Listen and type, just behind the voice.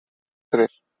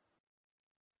Tres.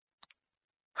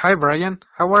 Hi Brian,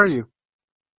 how are you?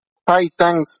 Hi,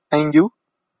 thanks. And you?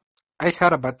 I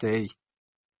had a bad day.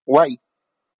 Why?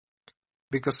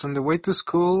 Because on the way to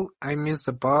school I missed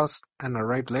the bus and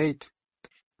arrived late,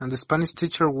 and the Spanish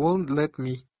teacher wouldn't let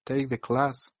me take the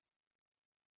class.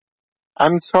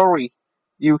 I'm sorry.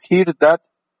 You hear that,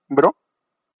 bro?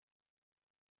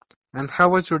 And how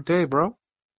was your day, bro?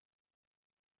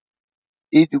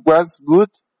 It was good.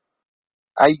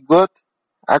 I got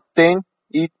a 10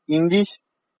 in English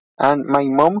and my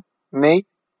mom made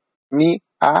me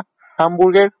a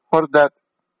hamburger for that.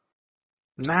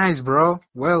 Nice, bro.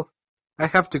 Well, I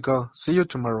have to go. See you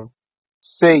tomorrow.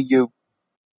 Say you.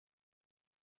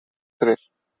 Tres.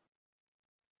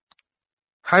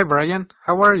 Hi Brian,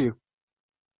 how are you?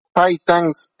 Hi,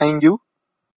 thanks. And you?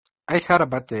 I had a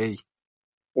bad day.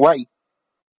 Why?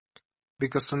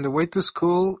 Because on the way to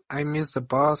school I missed the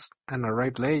bus and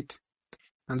arrived late,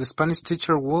 and the Spanish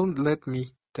teacher wouldn't let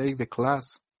me take the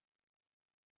class.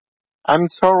 I'm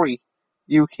sorry.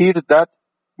 You hear that,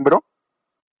 bro?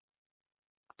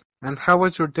 And how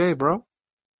was your day, bro?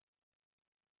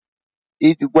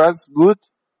 It was good.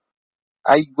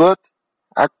 I got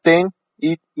a 10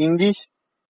 in English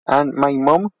and my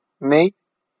mom made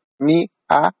me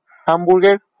a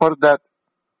hamburger for that.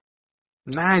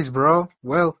 Nice, bro.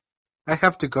 Well, I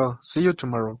have to go. See you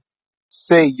tomorrow.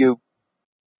 Say you.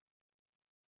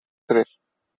 Tres.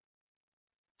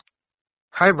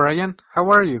 Hi Brian, how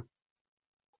are you?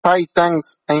 Hi,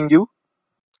 thanks. And you?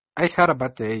 I had a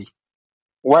bad day.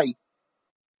 Why?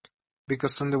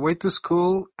 Because on the way to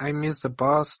school I missed the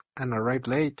bus and arrived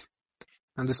late,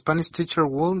 and the Spanish teacher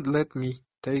wouldn't let me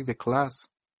take the class.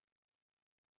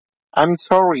 I'm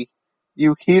sorry.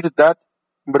 You hear that,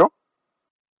 bro?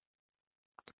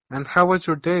 And how was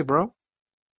your day, bro?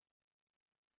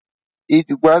 It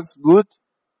was good.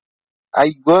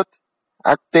 I got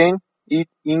a 10 in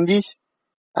English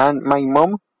and my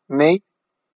mom made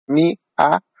me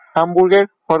a hamburger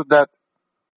for that.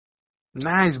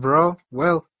 Nice, bro.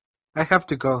 Well, I have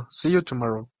to go. See you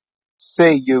tomorrow.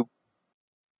 Say you.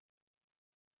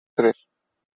 Tres.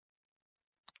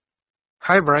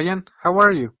 Hi Brian, how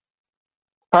are you?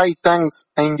 Hi, thanks.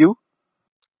 And you?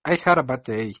 I had a bad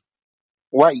day.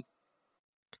 Why?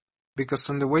 Because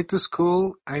on the way to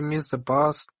school I missed the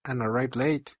bus and arrived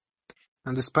late,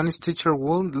 and the Spanish teacher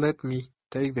wouldn't let me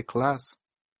take the class.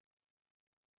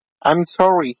 I'm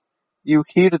sorry. You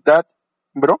hear that,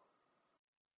 bro?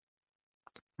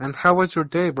 And how was your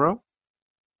day, bro?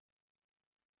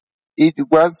 It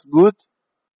was good.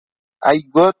 I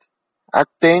got a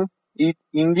 10 in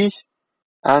English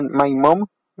and my mom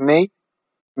made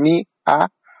me a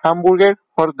hamburger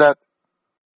for that.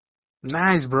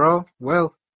 Nice, bro.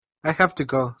 Well, I have to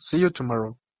go. See you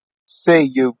tomorrow. Say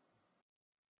you.